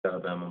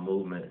Alabama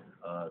movement.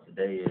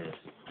 Today is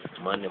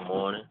Monday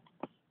morning,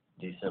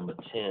 December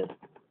 10th,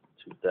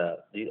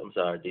 2000. I'm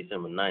sorry,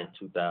 December 9th,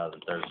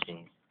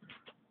 2013.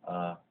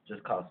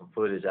 Just caught some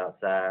footage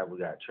outside. We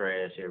got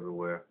trash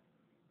everywhere.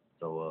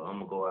 So I'm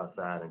gonna go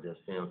outside and just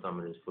film some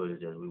of this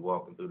footage as we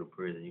walking through the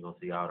prison. You're gonna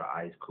see all the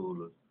ice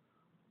coolers,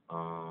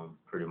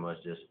 pretty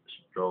much just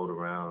strolled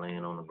around,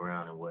 laying on the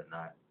ground and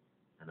whatnot.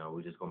 And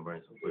we're just gonna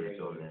bring some footage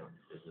on there.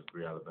 This is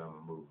Free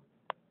Alabama movement.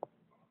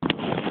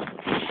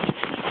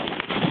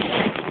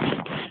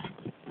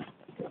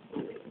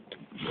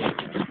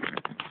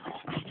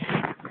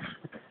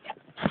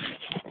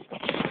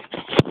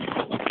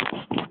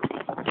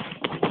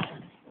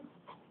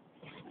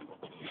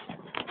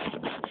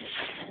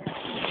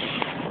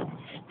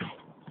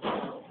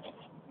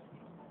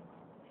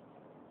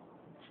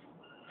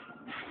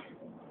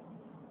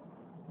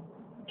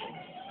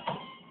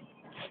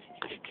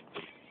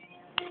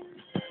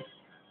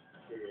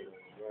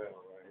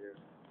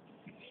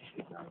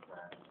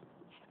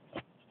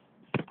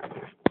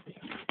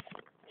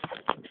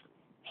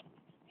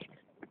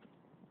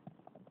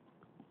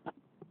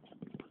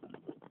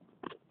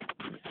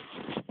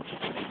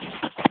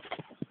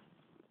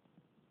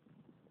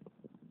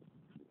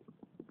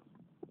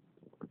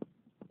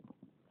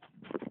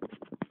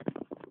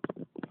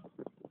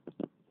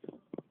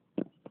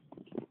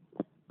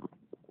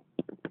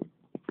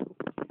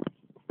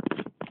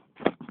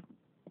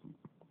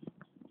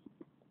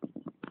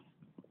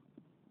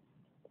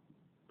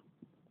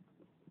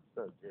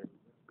 What's up, Jay?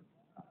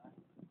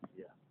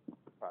 Yeah,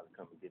 probably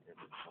come and get them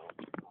this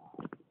morning.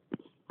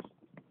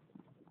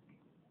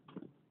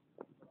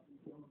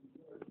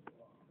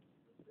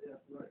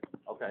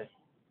 Okay.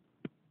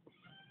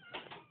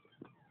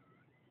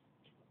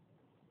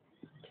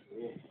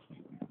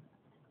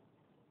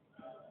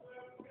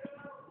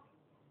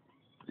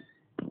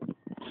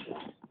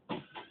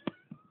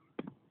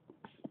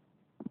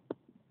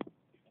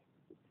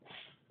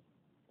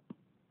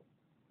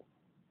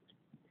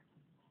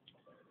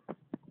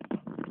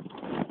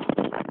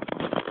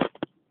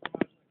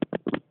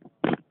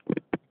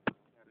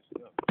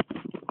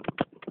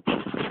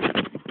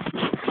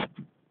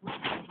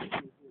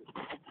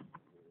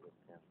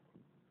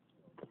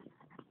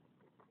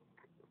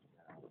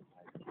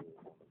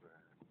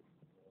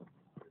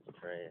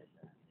 Trash.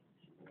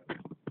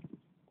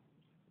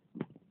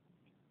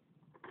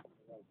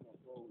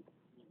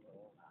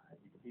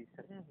 You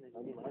said that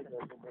you like that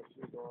so much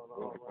shit going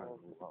on, man.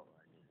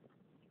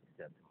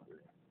 Except for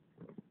that.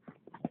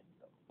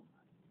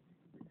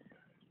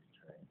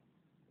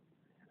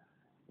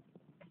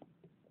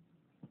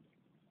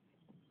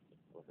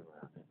 Walking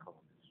around and calling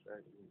it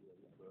straight.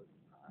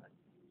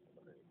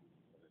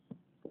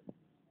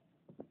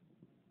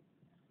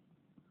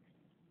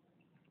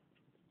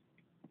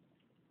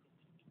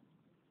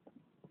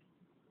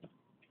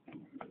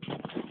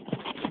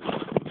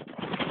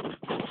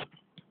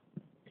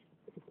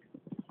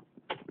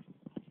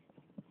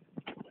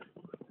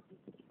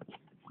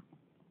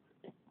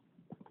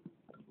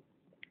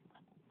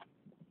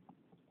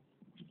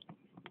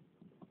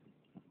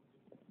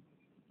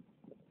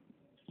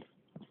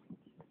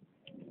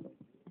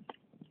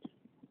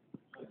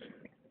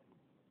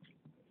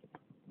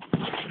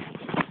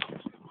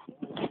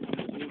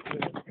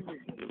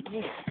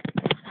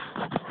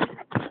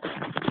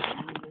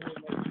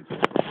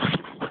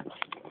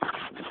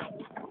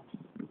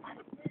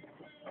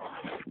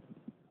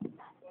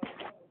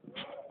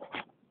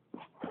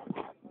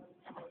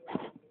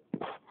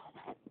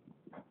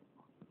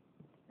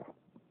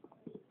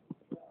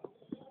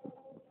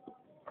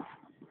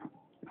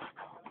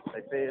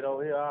 They fed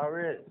over here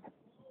already.